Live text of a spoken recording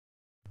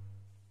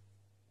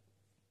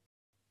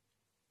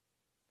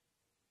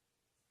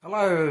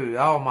Hello,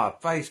 all my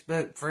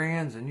Facebook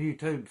friends and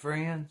YouTube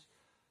friends.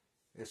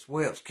 It's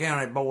Wilkes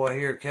County Boy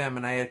here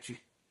coming at you.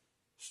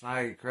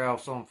 Snaggy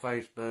Cross on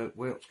Facebook,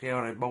 Wilkes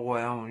County Boy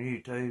on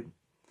YouTube.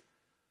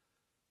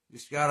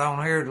 Just got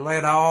on here to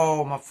let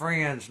all my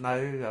friends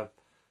know. I've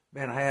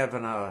been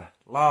having a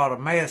lot of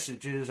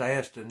messages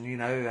asking,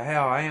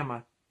 how am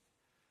I?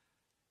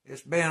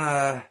 It's been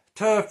a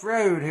tough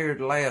road here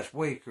the last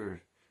week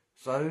or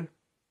so,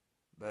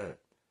 but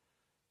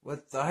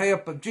with the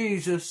help of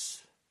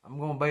Jesus, I'm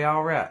going to be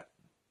all right.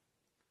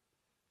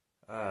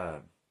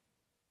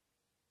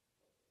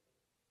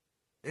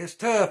 It's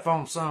tough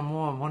on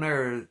someone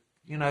whenever,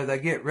 they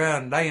get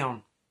run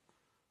down,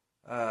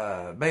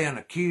 being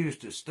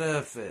accused of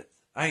stuff that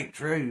ain't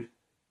true.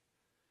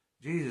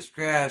 Jesus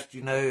Christ, up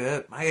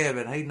in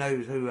heaven, he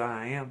knows who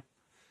I am.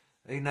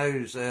 He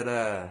knows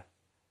that,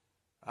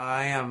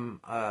 I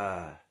am,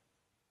 a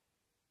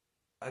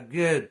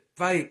good,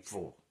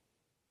 faithful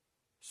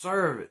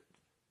servant.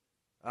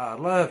 I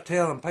love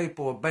telling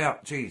people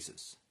about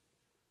Jesus.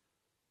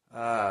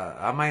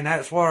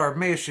 That's what our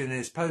mission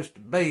is supposed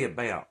to be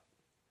about.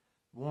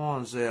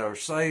 Ones that are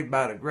saved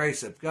by the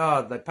grace of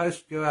God, they're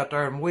supposed to go out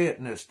there and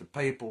witness to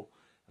people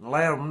and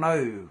let them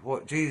know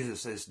what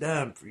Jesus has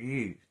done for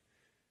you.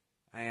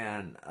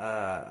 And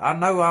I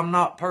know I'm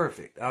not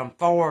perfect. I'm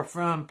far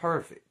from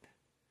perfect.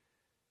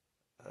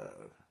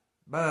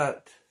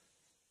 But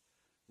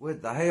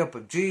with the help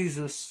of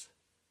Jesus,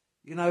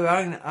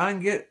 I can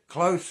get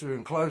closer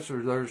and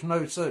closer. There's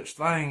no such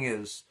thing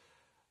as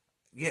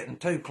getting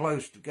too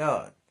close to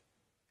God.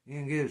 You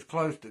can get as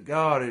close to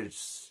God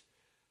as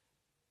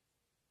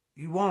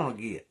you want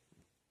to get.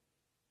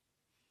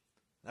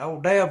 The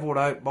old devil,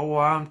 boy,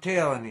 I'm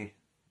telling you,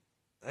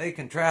 they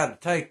can try to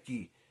take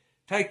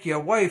you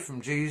away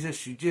from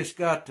Jesus. You just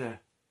got to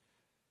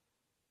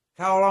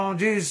call on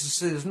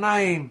Jesus'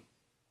 name.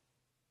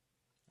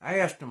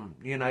 Ask him,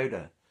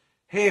 to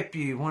help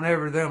you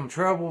whenever them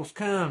troubles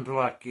comes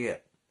like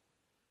that.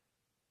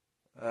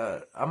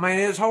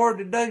 It's hard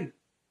to do.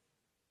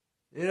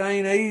 It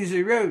ain't an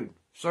easy road.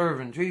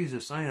 Serving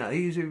Jesus ain't an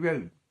easy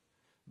road.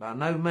 By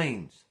no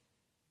means.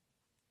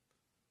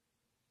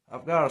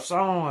 I've got a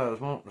song I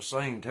was wanting to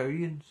sing to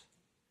you.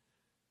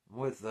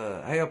 With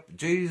the help of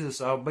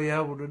Jesus, I'll be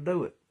able to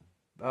do it.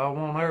 But I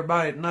want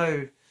everybody to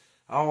know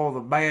all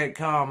the bad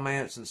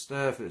comments and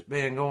stuff that's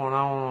been going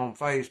on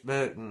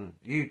Facebook and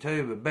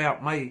YouTube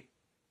about me,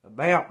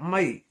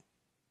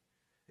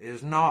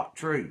 is not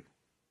true.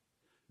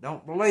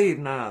 Don't believe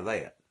none of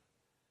that.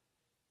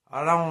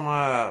 I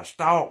don't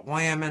stalk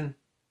women.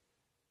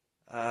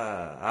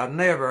 I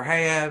never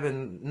have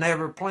and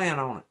never plan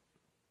on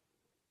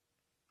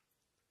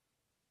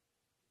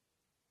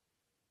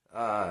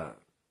it.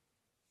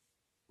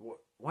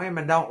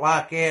 Women don't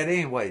like that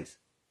anyways.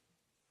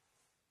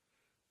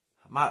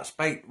 I might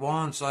speak to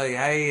one, say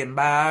hey and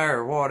bye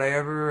or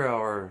whatever,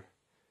 or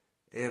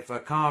if a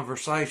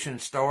conversation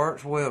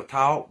starts, we'll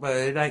talk, but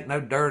it ain't no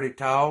dirty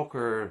talk,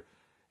 or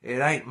it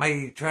ain't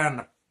me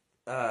trying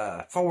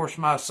to force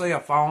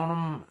myself on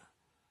them,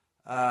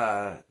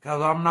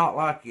 because I'm not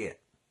like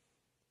it.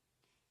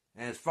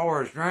 And as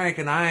far as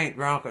drinking, I ain't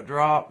drunk a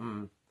drop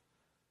in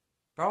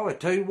probably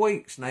 2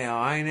 weeks now.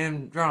 I ain't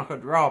even drunk a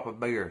drop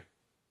of beer.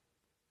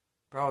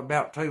 Probably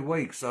about 2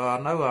 weeks, so I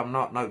know I'm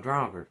not no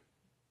drunkard.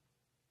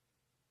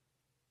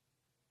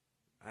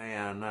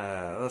 And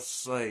let's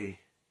see.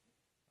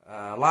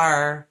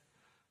 Liar.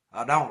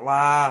 I don't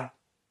lie.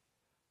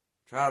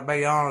 Try to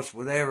be honest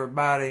with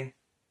everybody.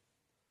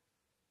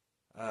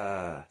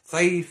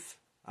 Thief.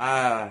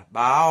 By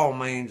all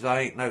means, I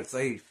ain't no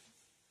thief.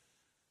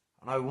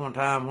 I know one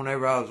time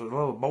whenever I was a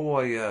little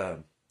boy,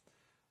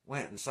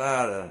 went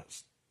inside a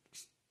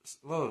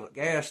little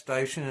gas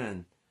station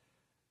and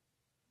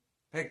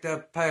picked up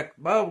a pack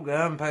of bubble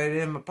gum, paid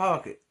it in my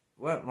pocket.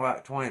 Wasn't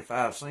like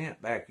 25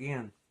 cents back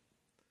in.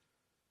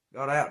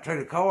 Got out to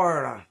the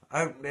car and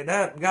I opened it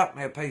up and got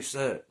me a piece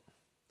of it.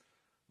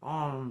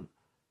 Mom,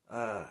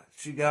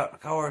 she got in the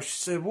car, she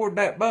said, "Where'd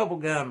that bubble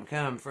gum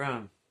come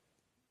from?"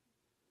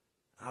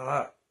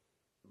 I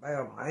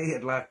bowed my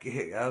head like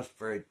that. I was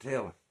afraid to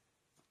tell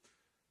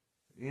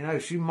her.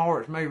 She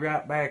marched me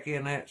right back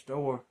in that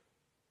store.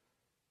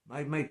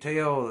 Made me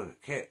tell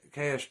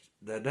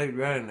the dude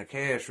running the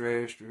cash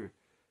register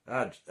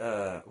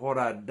what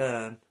I'd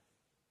done.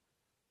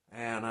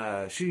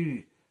 And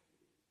she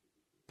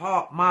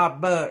popped my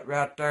butt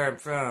right there in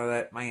front of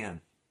that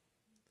man.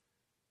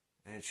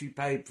 And she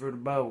paid for the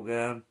bubble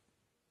gum.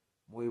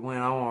 We went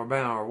on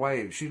about our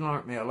way. She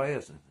learned me a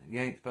lesson. You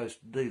ain't supposed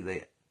to do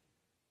that.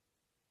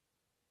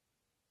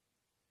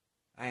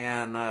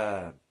 And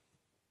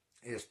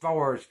as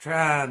far as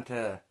trying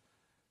to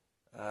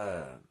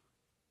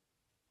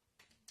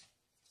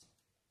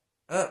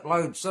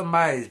upload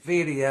somebody's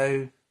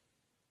video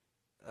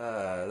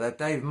that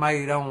they've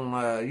made on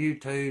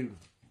YouTube,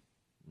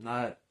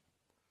 no,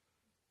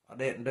 I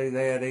didn't do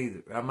that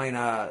either. I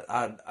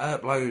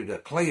uploaded a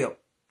clip,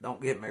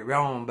 don't get me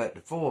wrong, but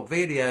the full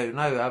video,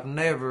 no, I've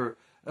never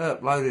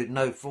uploaded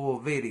no full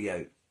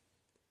video.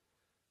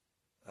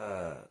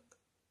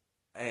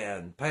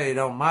 and put it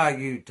on my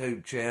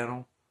YouTube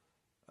channel,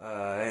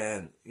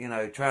 and, you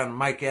know, trying to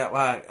make out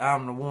like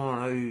I'm the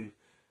one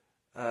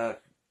who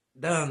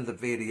done the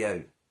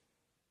video.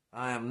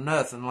 I am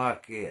nothing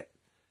like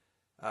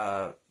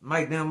that.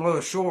 Made them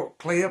little short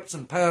clips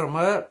and put them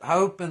up,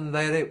 hoping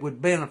that it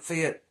would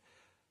benefit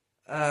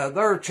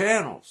their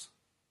channels.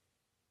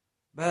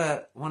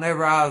 But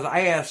whenever I was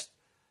asked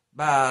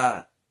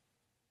by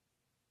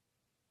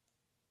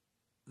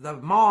the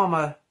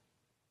mama,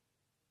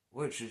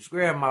 which is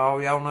grandma,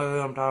 y'all know who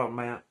I'm talking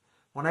about,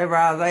 whenever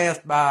I was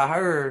asked by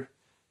her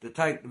to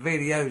take the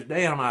videos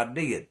down, I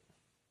did.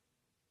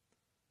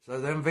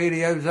 So them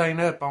videos ain't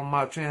up on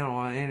my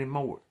channel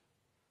anymore.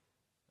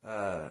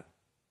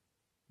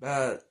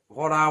 But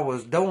what I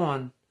was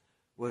doing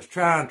was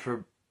trying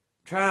to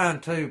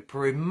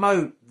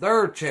promote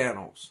their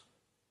channels.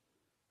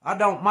 I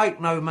don't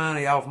make no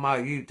money off my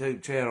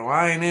YouTube channel.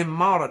 I ain't even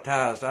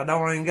monetized. I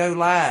don't even go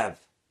live.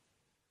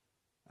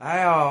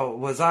 How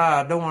was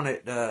I doing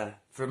it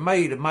for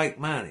me to make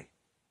money?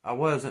 I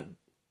wasn't.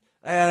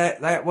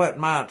 That wasn't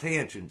my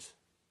intentions.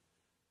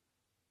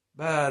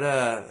 But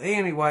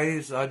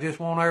anyways, I just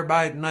want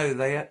everybody to know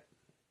that.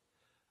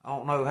 I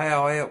don't know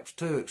how else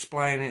to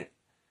explain it.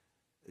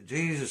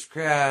 Jesus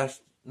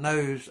Christ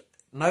knows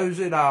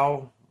it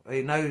all.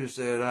 He knows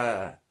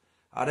that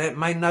I didn't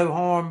mean no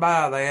harm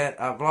by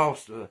that. I've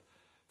lost a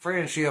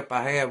friendship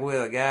I had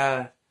with a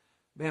guy.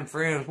 Been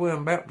friends with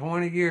him about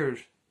 20 years.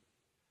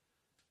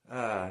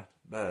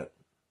 But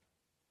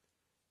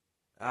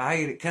I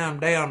hate it come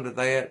down to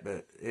that,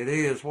 but it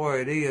is what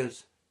it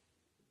is.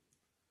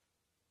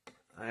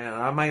 And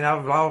I mean,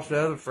 I've lost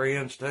other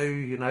friends too,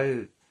 you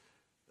know.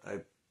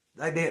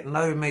 They didn't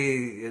know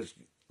me as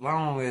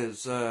long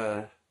as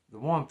the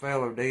one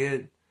fella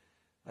did.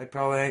 They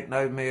probably ain't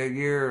known me a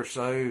year or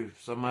so,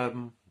 some of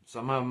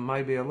them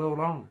maybe a little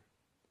longer.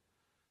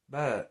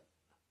 But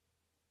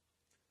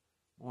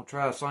I'm going to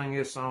try to sing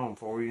this song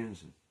for you, and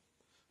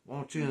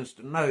want you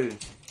to know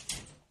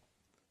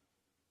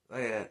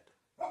that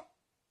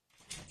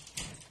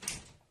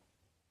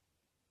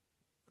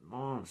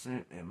Mom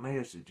sent me a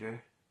message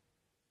there.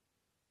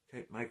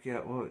 Can't make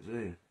out what it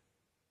said.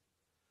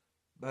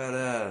 But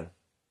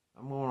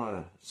I'm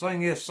going to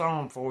sing this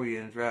song for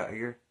you right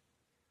here.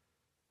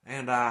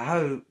 And I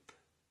hope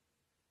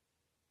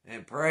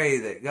and pray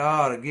that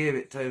God will give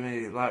it to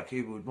me like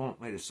He would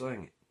want me to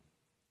sing it.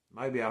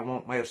 Maybe I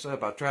won't mess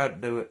up. I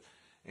tried to do it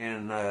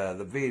in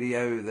the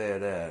video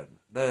that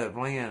Dove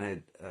Lynn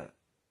had,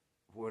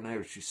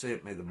 whenever she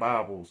sent me the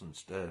Bibles and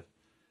stuff.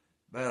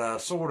 But I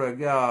sort of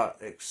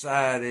got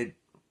excited,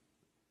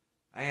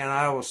 and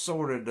I was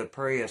sort of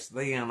depressed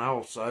then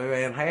also,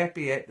 and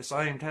happy at the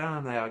same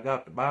time that I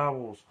got the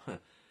Bibles.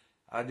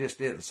 I just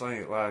didn't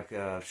sing it like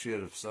I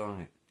should have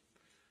sung it.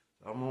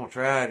 So I'm going to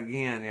try it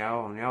again,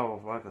 y'all, and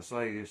y'all, like I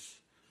say, just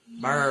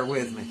bear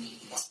with me.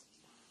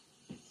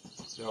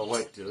 So I'll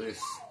wait till this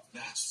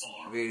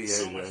video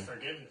so much goes.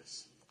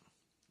 forgiveness.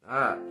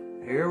 Alright,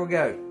 here we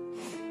go.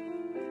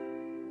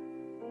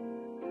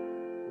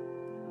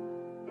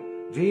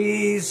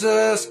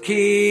 Jesus,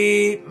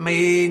 keep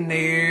me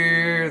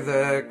near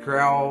the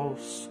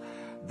cross.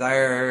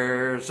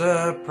 There's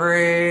a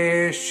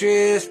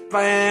precious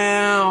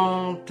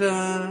fountain,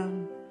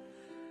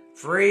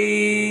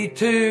 free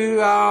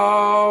to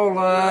all,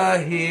 a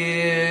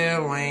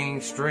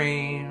healing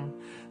stream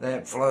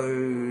that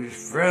flows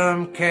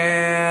from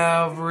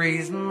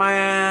Calvary's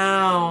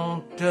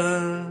mountain.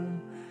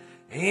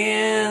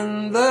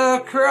 In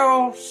the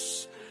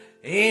cross,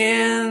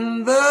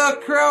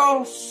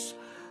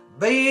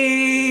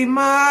 be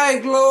my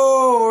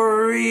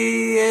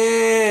glory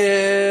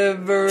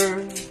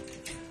ever,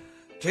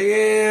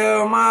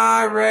 till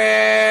my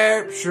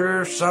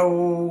rapture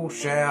soul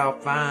shall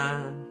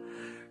find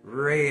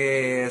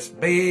rest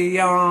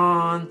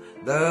beyond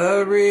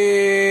the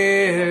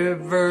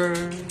river.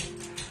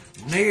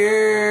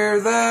 Near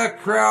the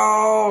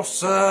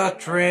cross a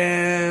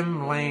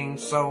trembling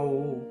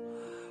soul,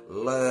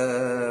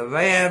 love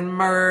and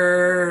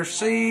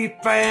mercy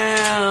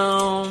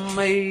found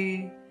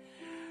me.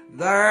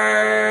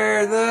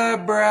 There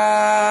the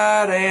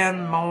bright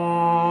and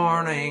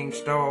morning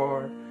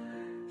star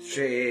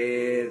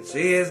sheds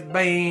his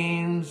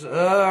beams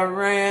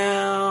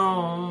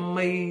around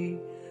me.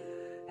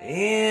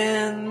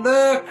 In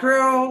the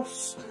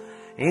cross,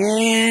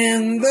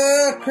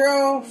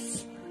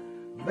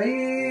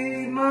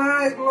 be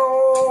my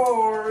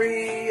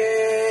glory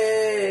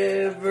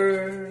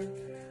ever,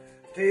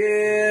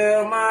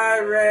 till my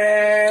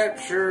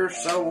rapture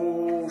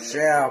soul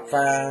shall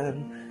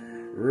find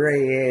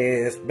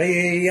rest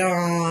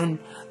beyond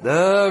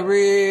the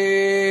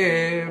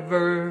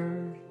river.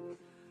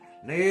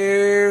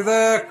 Near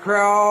the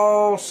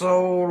cross,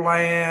 O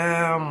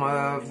Lamb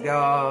of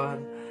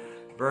God,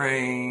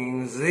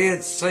 brings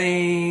its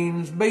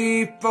scenes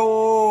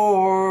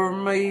before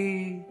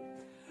me.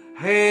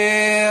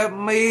 Help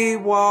me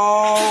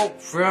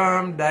walk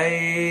from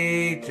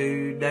day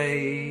to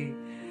day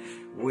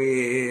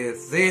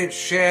with its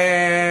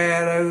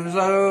shadows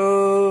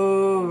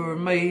over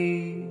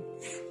me.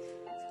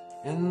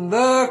 in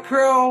the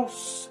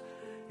cross,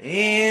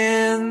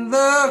 in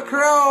the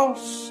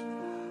cross,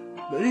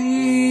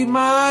 be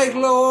my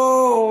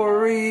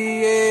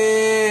glory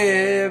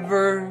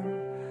ever,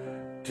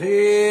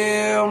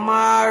 till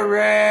my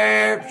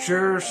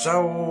rapture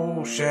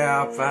soul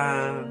shall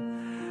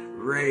find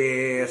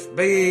rest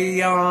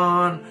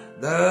beyond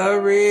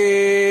the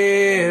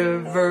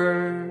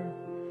river.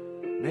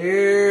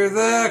 Near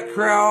the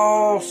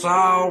cross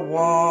I'll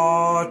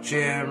watch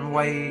and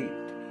wait,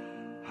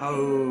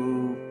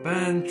 hope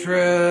and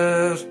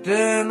trust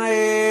and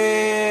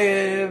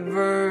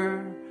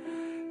ever,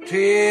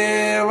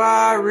 till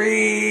I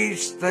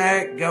reach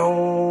that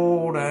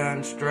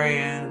golden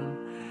strand,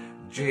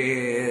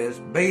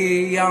 just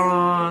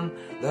beyond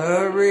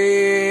the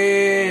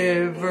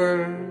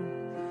river.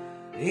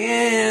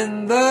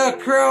 In the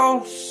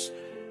cross,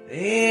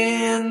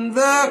 in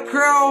the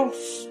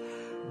cross,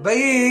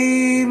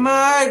 be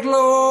my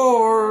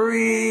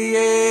glory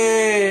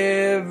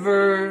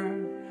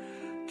ever,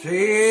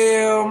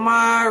 till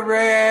my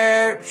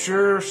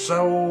rapture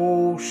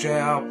soul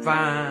shall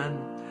find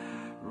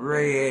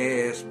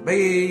rest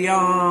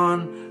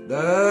beyond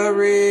the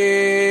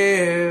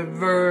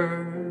river.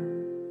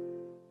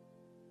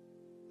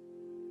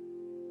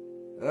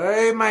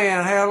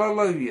 Amen.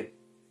 Hallelujah.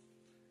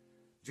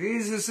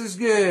 Jesus is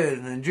good,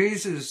 and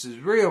Jesus is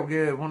real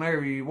good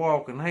whenever you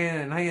walking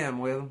hand in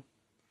hand with him.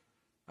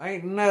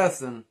 Ain't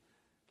nothing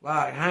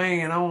like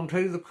hanging on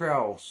to the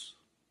cross.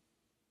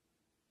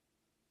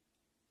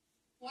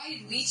 Why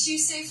did we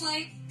choose Safe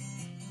Light?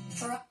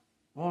 I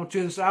want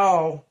you to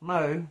all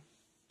know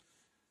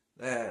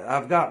that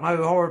I've got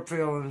no hard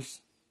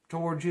feelings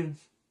towards you.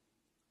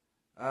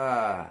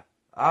 I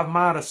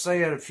might have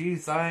said a few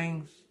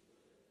things,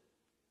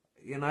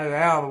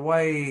 out of the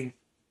way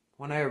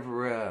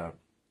whenever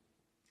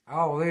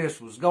all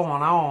this was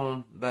going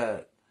on,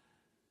 but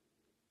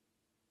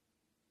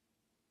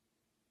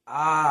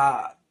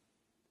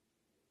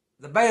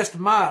the best of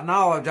my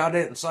knowledge, I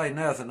didn't say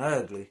nothing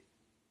ugly.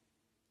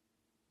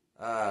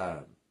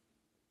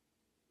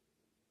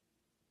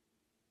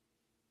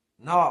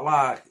 Not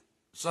like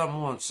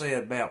someone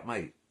said about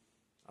me.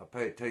 I'll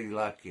put it to you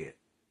like that.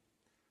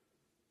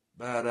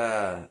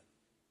 But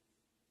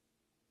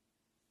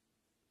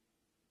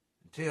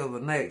until the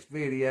next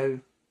video,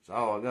 that's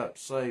all I got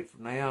to say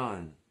for now,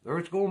 and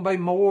there's going to be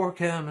more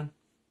coming.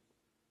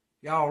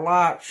 Y'all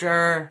like,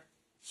 share,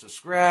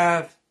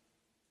 subscribe,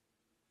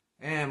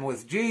 and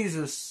with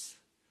Jesus,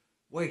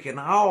 we can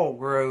all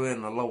grow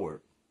in the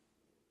Lord.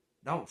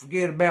 Don't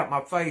forget about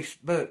my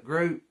Facebook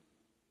group.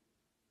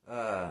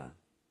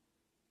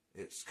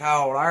 It's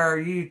called Our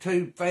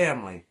YouTube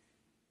Family.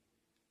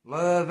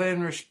 Love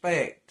and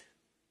Respect.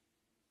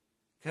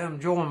 Come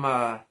join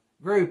my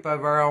group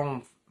over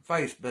on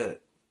Facebook.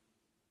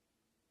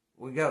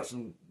 We got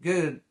some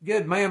good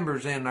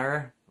members in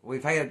there.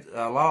 We've had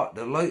a lot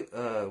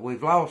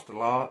we've lost a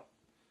lot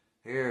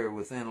here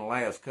within the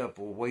last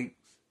couple of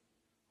weeks,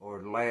 or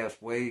the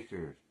last week,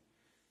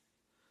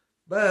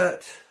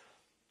 but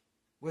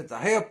with the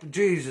help of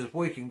Jesus,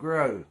 we can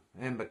grow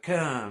and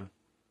become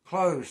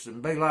close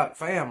and be like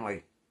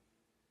family.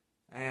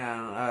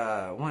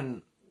 And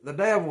when the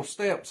devil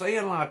steps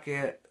in like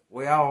that,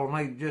 we all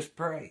need to just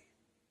pray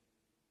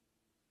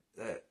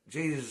that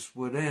Jesus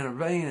would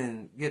intervene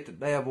and get the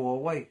devil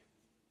away.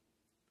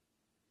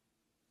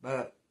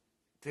 But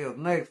till the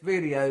next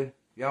video,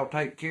 y'all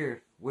take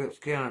care. Wilkes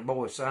County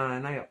Boy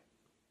signing out.